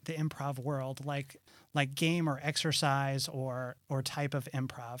of the improv world, like game or exercise or type of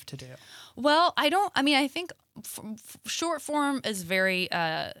improv to do? Well, I think short form is very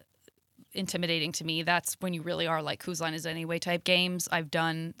intimidating to me. That's when you really are like Whose Line Is It Anyway type games. I've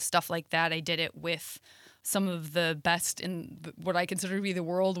done stuff like that. I did it with some of the best in what I consider to be the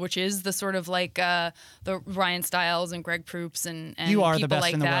world, which is the sort of like the Ryan Stiles and Greg Proops and You are people the best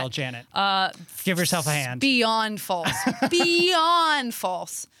like in the that. world, Janet. Give yourself a hand. Beyond false. Beyond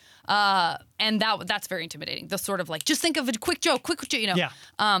false. And that's very intimidating. The sort of like, just think of a quick joke, Yeah.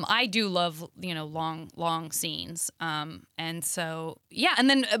 I do love, long scenes. And so, yeah.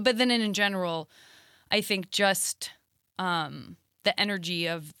 And but then in general, I think just, the energy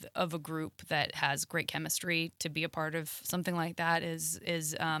of a group that has great chemistry to be a part of something like that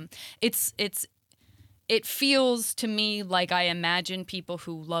it feels to me like I imagine people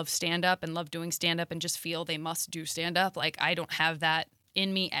who love stand-up and love doing stand-up and just feel they must do stand-up. Like I don't have that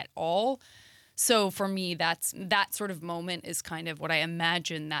in me at all. So for me, that sort of moment is kind of what I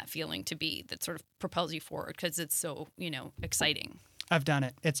imagine that feeling to be, that sort of propels you forward because it's so, exciting. I've done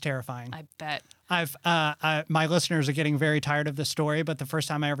it. It's terrifying. I bet. My listeners are getting very tired of this story, but the first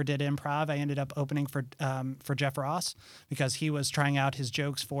time I ever did improv, I ended up opening for Jeff Ross because he was trying out his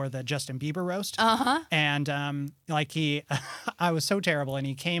jokes for the Justin Bieber roast. And I was so terrible, and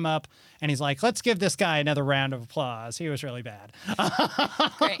he came up and he's like, "Let's give this guy another round of applause." He was really bad.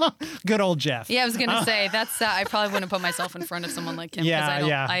 Great. Good old Jeff. Yeah, I was gonna say that's. I probably wouldn't put myself in front of someone like him.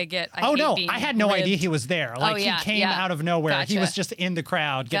 Yeah, I hate I had no ribbed. idea he was there. Like he came out of nowhere. He Gotcha. was just in the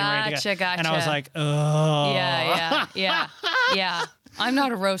crowd getting ready to go. And I was Gotcha. like, oh. Yeah. I'm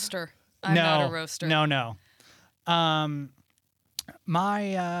not a roaster. I'm not a roaster. No.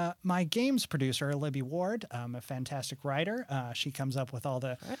 My games producer, Libby Ward, a fantastic writer. She comes up with all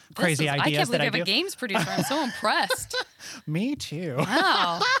the crazy ideas I can't believe that I you do. have a games producer. I'm so impressed. Me too.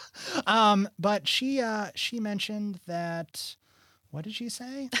 Wow. But she mentioned that. What did she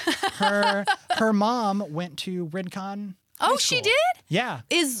say? Her mom went to Rincon. Oh, she did? Yeah.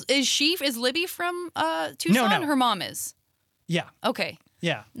 Is Libby from Tucson? No. Her mom is. Yeah. Okay.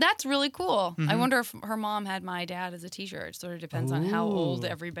 Yeah. That's really cool. Mm-hmm. I wonder if her mom had my dad as a teacher. It sort of depends on how old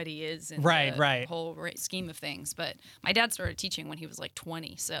everybody is in the whole scheme of things. But my dad started teaching when he was like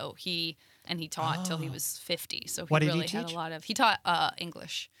 20, so he taught till he was 50. So he What did really he teach? had a lot of. He taught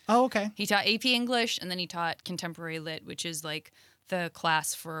English. Oh, okay. He taught AP English, and then he taught Contemporary Lit, which is like the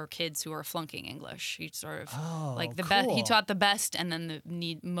class for kids who are flunking English. He sort of like the best. He cool. taught the best, and then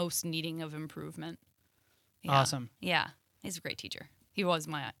the most needing of improvement. Yeah. Awesome. Yeah, he's a great teacher. He was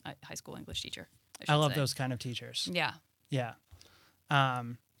my high school English teacher. I love say. those kind of teachers. Yeah. Yeah.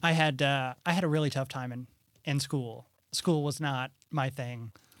 I had a really tough time in school. School was not my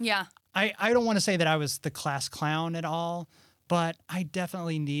thing. Yeah. I don't want to say that I was the class clown at all, but I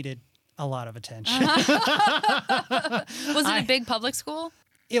definitely needed a lot of attention. Was it a big public school?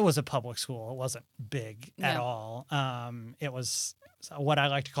 It was a public school. It wasn't big at No. all. It was what I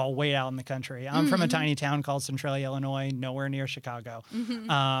like to call way out in the country. I'm from a tiny town called Centralia, Illinois, nowhere near Chicago.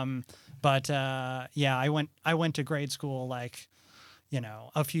 But I went to grade school like,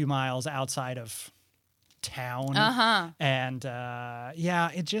 a few miles outside of town. And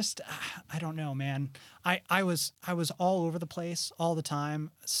it just, I don't know, man. I was all over the place all the time.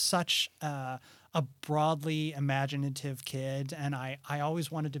 Such a broadly imaginative kid, and I always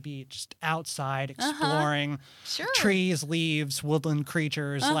wanted to be just outside exploring Sure. trees, leaves, woodland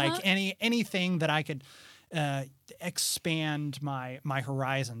creatures, like anything that I could expand my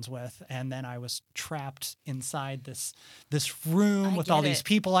horizons with. And then I was trapped inside this room with all get these it.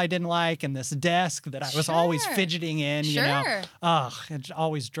 people I didn't like, and this desk that I was always Sure. fidgeting in. Sure. It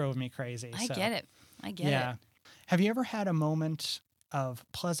always drove me crazy. I So, get it. yeah. Have you ever had a moment of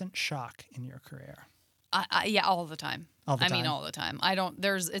pleasant shock in your career? Yeah, all the time. All the I mean, time? all the time.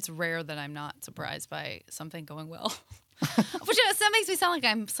 It's rare that I'm not surprised by something going well. Which that makes me sound like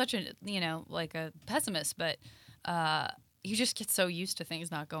I'm such a, like a pessimist, but you just get so used to things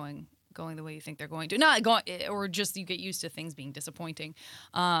not going the way you think they're going to. Not going, or just you get used to things being disappointing.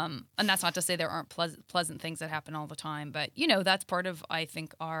 And that's not to say there aren't pleasant things that happen all the time, but, that's part of, I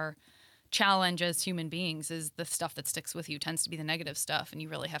think, our challenge as human beings is the stuff that sticks with you tends to be the negative stuff, and you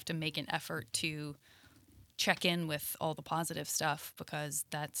really have to make an effort to check in with all the positive stuff because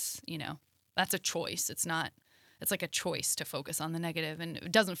that's a choice. It's like a choice to focus on the negative, and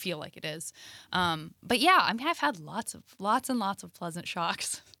it doesn't feel like it is. But yeah, I've had lots and lots of pleasant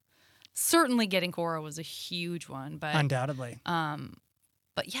shocks. Certainly getting Cora was a huge one, but Undoubtedly.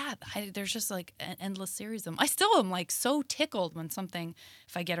 But yeah, there's just like an endless series of them. I still am like so tickled when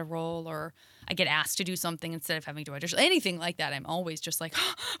if I get a role or I get asked to do something instead of having to audition, anything like that, I'm always just like,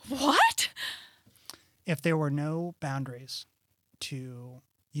 what? If there were no boundaries to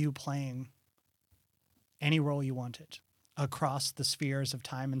you playing any role you wanted across the spheres of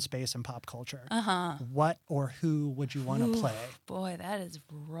time and space and pop culture, what or who would you want to play? Boy, that is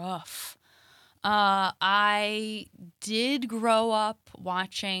rough. I did grow up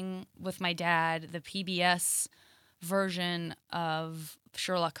watching with my dad the PBS version of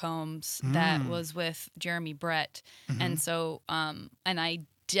Sherlock Holmes that was with Jeremy Brett. And so, and I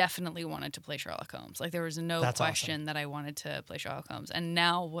definitely wanted to play Sherlock Holmes. Like there was no That's question that I wanted to play Sherlock Holmes. And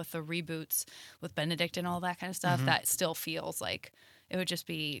now with the reboots with Benedict and all that kind of stuff, that still feels like it would just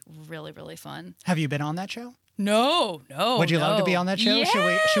be really, really fun. Have you been on that show? No. Would you love to be on that show?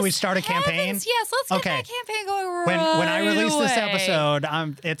 Yes, Should we start a campaign? Heavens, yes, let's get that campaign going right When I release this away. episode,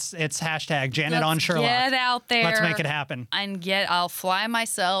 it's hashtag Janet on Let's Sherlock. Get out there. Let's make it happen. And I'll fly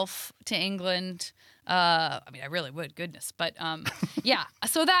myself to England. I mean, I really would, goodness. But yeah,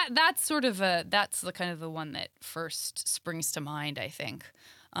 so that's sort of that's the kind of the one that first springs to mind, I think.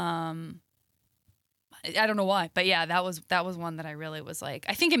 I don't know why, but yeah, that was one that I really was like.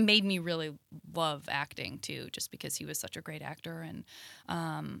 I think it made me really love acting too, just because he was such a great actor, and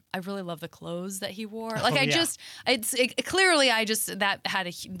I really love the clothes that he wore. Like clearly that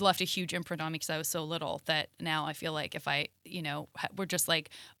had left a huge imprint on me because I was so little that now I feel like if I were just like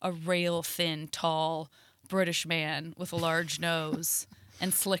a rail thin, tall British man with a large nose.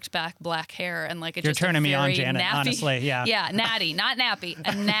 And slicked back black hair and like You're turning me on, Janet. Nappy, honestly, yeah. Yeah, natty, not nappy,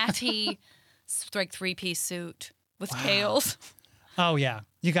 a natty, like 3-piece suit with tails. Oh yeah,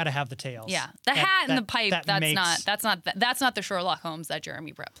 you got to have the tails. Yeah, the hat and the pipe. That's not the Sherlock Holmes that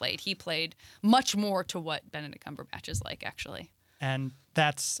Jeremy Brett played. He played much more to what Benedict Cumberbatch is like, actually. And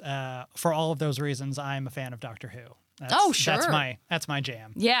that's for all of those reasons, I'm a fan of Doctor Who. Sure. That's my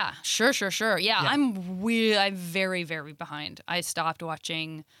jam. Yeah, sure. Yeah. I'm very, very behind. I stopped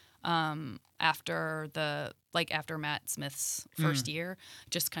watching after Matt Smith's first year,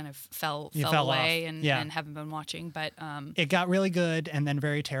 just kind of fell away and haven't been watching. But it got really good and then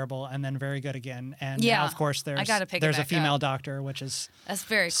very terrible and then very good again. And now, of course, there's a female doctor, which is that's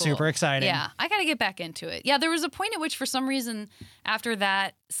very cool. Super exciting. Yeah, I got to get back into it. Yeah, there was a point at which, for some reason, after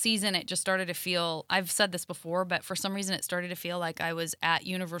that season, it just started to feel. I've said this before, but for some reason, it started to feel like I was at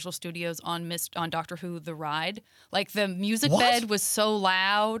Universal Studios on Doctor Who: The Ride. Like the music bed was so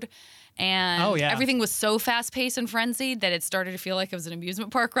loud. And everything was so fast-paced and frenzied that it started to feel like it was an amusement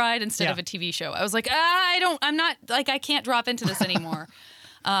park ride instead of a TV show. I was like, I can't drop into this anymore.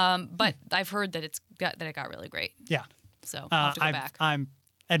 But I've heard that it got really great. Yeah. So I'll have to go back. I'm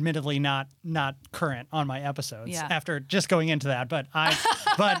admittedly not current on my episodes after just going into that, but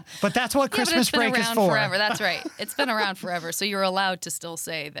that's what Christmas break is for. Forever. That's right. It's been around forever. So you're allowed to still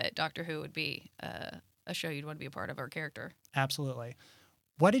say that Doctor Who would be a show you'd want to be a part of or a character. Absolutely.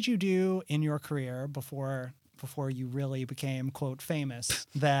 What did you do in your career before you really became, quote, famous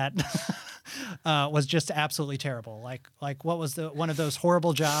that was just absolutely terrible? Like what was one of those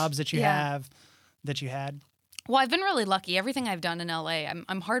horrible jobs that you had? Well, I've been really lucky. Everything I've done in LA,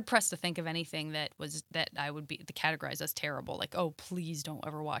 I'm hard pressed to think of anything that I would be categorized as terrible. Like, oh, please don't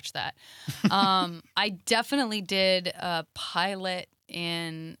ever watch that. I definitely did a pilot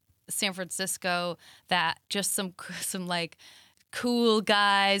in San Francisco that just some like cool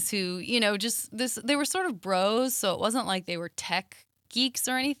guys who, they were sort of bros, so it wasn't like they were tech geeks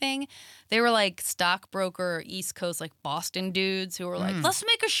or anything. They were like stockbroker, East Coast, like Boston dudes who were like, let's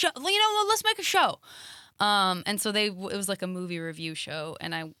make a show, let's make a show. And so it was like a movie review show,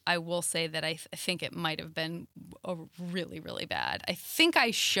 and I will say that I think it might have been really, really bad. I think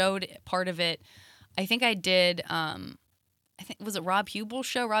I showed part of it. I think I did, was it Rob Hubel's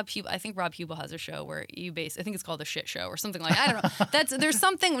show? I think Rob Hubel has a show where I think it's called The Shit Show or something like that. I don't know. There's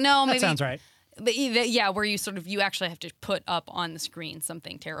something, no, maybe. That sounds right. But where you actually have to put up on the screen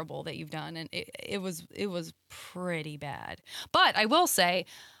something terrible that you've done. And it was pretty bad. But I will say,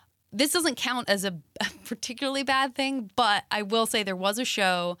 this doesn't count as a particularly bad thing, but I will say there was a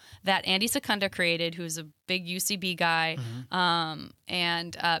show that Andy Secunda created, who's a big UCB guy,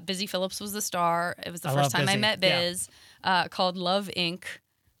 and Busy Phillips was the star. It was the first time I met Biz, called Love Inc.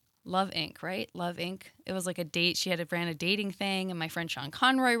 Love Inc., right? Love Inc. It was like a date. She ran a dating thing, and my friend Sean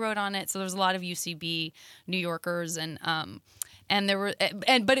Conroy wrote on it. So there was a lot of UCB New Yorkers,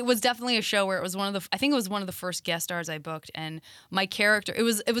 but it was definitely a show where it was I think it was one of the first guest stars I booked, and my character, it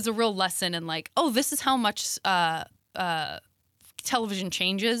was a real lesson in like, oh, this is how much television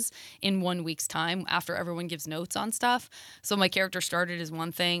changes in 1 week's time after everyone gives notes on stuff. So my character started as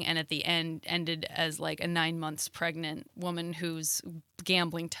one thing and at the end ended as like a 9 months pregnant woman whose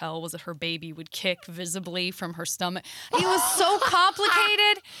gambling tell was that her baby would kick visibly from her stomach. It was so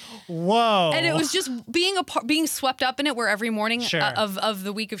complicated. Whoa. And it was just being swept up in it, where every morning of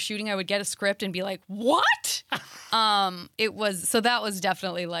the week of shooting I would get a script and be like, what? That was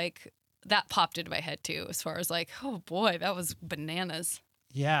definitely like, that popped into my head too, as far as like, oh boy, that was bananas.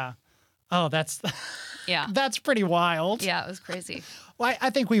 Yeah. Oh, that's yeah. That's pretty wild. Yeah, it was crazy. Well,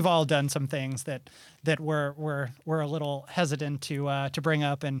 I think we've all done some things that we're a little hesitant to bring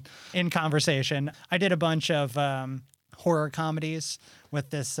up in conversation. I did a bunch of horror comedies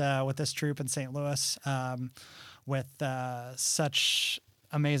with this troupe in St. Louis, with such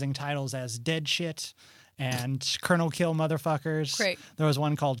amazing titles as Dead Shit and Colonel Kill Motherfuckers. Great. There was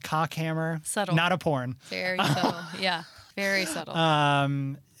one called Cockhammer. Subtle. Not a porn. Very subtle. Yeah. Very subtle.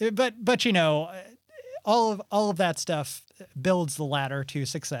 But all of that stuff builds the ladder to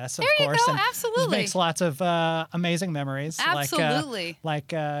success, of there course. You go. And absolutely. Makes lots of amazing memories. Absolutely. Like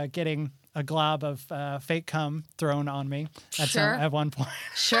getting a glob of fake cum thrown on me at one point.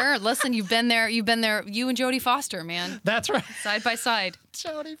 Sure. Listen, you've been there. You and Jodie Foster, man. That's right. Side by side.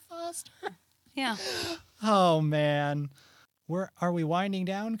 Jodie Foster. Yeah. Oh man, are we winding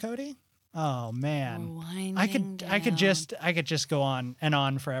down, Cody? Oh man, I could just go on and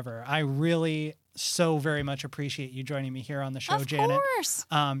on forever. I really so very much appreciate you joining me here on the show, Janet. Of course.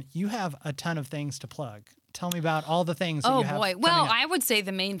 You have a ton of things to plug. Tell me about all the things that Oh you have. boy. coming Well, up. I would say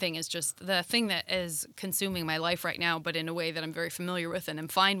the main thing is just the thing that is consuming my life right now, but in a way that I'm very familiar with and am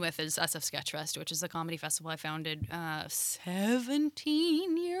fine with, is SF Sketchfest, which is a comedy festival I founded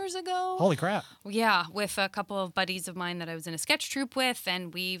 17 years ago. Holy crap. Yeah, with a couple of buddies of mine that I was in a sketch troupe with,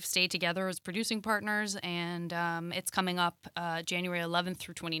 and we've stayed together as producing partners. And it's coming up January 11th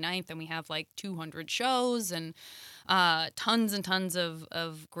through 29th, and we have like 200 shows and tons and tons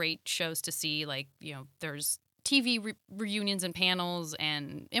of great shows to see. Like, there's TV reunions and panels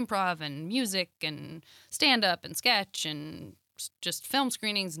and improv and music and stand-up and sketch and just film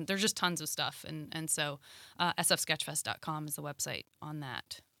screenings, and there's just tons of stuff. And so sfsketchfest.com is the website on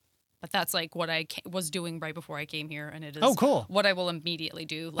that. But that's like what I was doing right before I came here, and it is cool. what I will immediately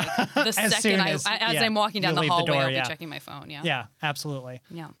do. Like the second soon as yeah, I'm walking down you the leave the hallway, door, I'll yeah. be checking my phone. Yeah. Yeah, absolutely.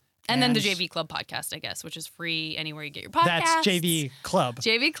 Yeah. And then the And- JV Club podcast, I guess, which is free anywhere you get your podcasts. That's JV Club.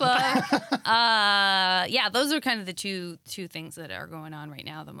 JV Club. Yeah, those are kind of the two things that are going on right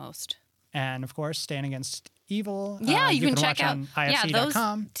now the most. And of course, Stand Against Evil. Yeah, you can watch check out on yeah, those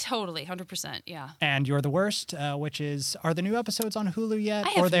ifc.com. totally 100%. Yeah. And You're the Worst, which is, are the new episodes on Hulu yet? I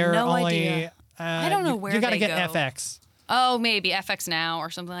have or they're no only, idea. I don't know where you gotta they get go. FX. Oh, maybe FX Now or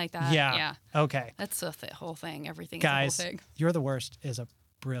something like that. Yeah. Yeah. Okay. That's the whole thing. Everything Guys, is the whole thing. You're the Worst is a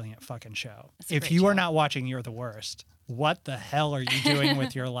brilliant fucking show. It's a If great you are show. not watching You're the Worst, what the hell are you doing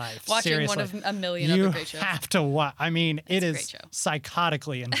with your life? Watching Seriously. one of a million you other great shows. have to watch. I mean, it a is great show.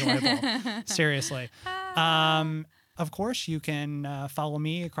 psychotically enjoyable. Seriously. Of course, you can follow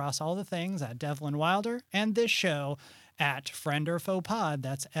me across all the things at Devlin Wilder and this show at Friend or Faux Pod.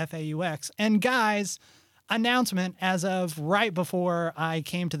 That's FAUX. And guys, announcement as of right before I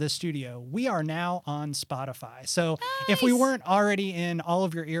came to the studio, we are now on Spotify. So if we weren't already in all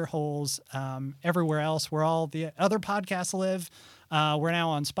of your ear holes everywhere else where all the other podcasts live, we're now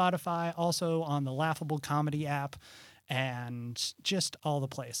on Spotify, also on the Laughable Comedy app, and just all the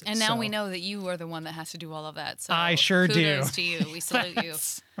places. And now So- we know that you are the one that has to do all of that. So I sure do. kudos to you. We salute you.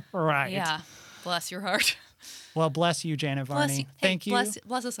 Right. Yeah. Bless your heart. Well, bless you, Janet Varney. Bless you. Hey, Thank you.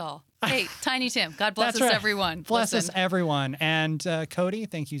 Bless us all. Hey, Tiny Tim. God bless That's us, right. everyone. Bless Listen. us, everyone. And Cody,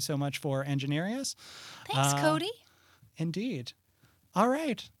 thank you so much for engineering us. Thanks, Cody. Indeed. All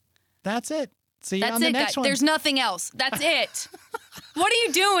right. That's it. See you That's on the it, next guys. one. There's nothing else. That's it. What are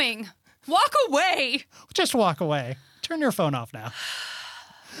you doing? Walk away. Just walk away. Turn your phone off now.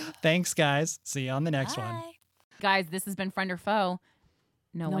 Thanks, guys. See you on the next one. Guys, this has been Friend or Foe.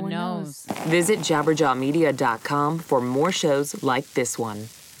 No one knows. Visit jabberjawmedia.com for more shows like this one.